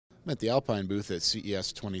I'm at the Alpine booth at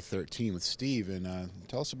CES 2013 with Steve, and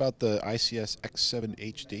tell us about the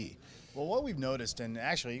ICS-X7HD. Well, what we've noticed, and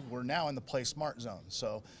actually we're now in the Play Smart zone,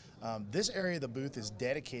 so this area of the booth is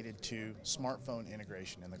dedicated to smartphone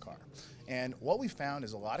integration in the car. And what we found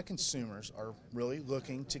is a lot of consumers are really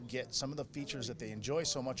looking to get some of the features that they enjoy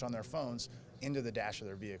so much on their phones into the dash of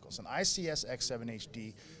their vehicles. And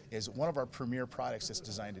ICS-X7HD is one of our premier products that's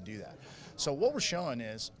designed to do that. So what we're showing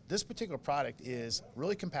is this particular product is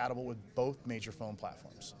really compatible with both major phone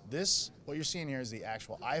platforms. What you're seeing here is the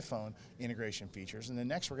actual iPhone integration features, and then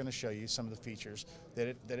next we're going to show you some of the features that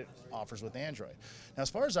it offers with Android. Now, as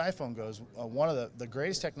far as iPhone goes, one of the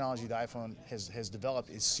greatest technology the iPhone has developed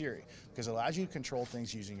is Siri, because it allows you to control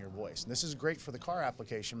things using your voice. And this is great for the car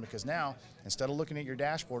application because now, instead of looking at your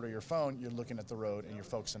dashboard or your phone, you're looking at the road and you're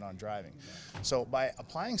focusing on driving. So by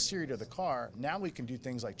applying Siri to the car, now we can do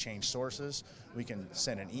things like change sources, we can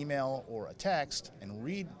send an email or a text and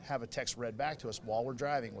have a text read back to us while we're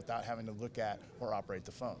driving without having to look at or operate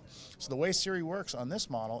the phone. So the way Siri works on this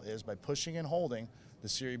model is by pushing and holding the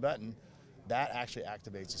Siri button, that actually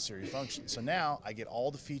activates the Siri function. So now I get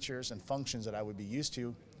all the features and functions that I would be used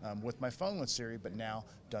to with my phone with Siri, but now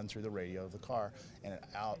done through the radio of the car, and it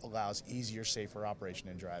allows easier, safer operation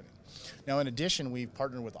in driving. Now, in addition, we've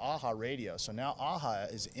partnered with AHA Radio, so now AHA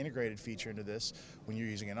is an integrated feature into this when you're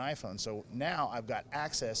using an iPhone. So now I've got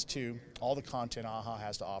access to all the content AHA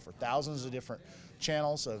has to offer, thousands of different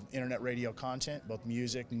channels of internet radio content, both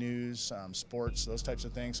music, news, sports, those types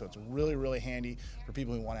of things. So it's really, really handy for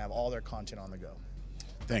people who want to have all their content on the go.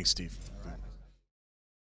 Thanks, Steve.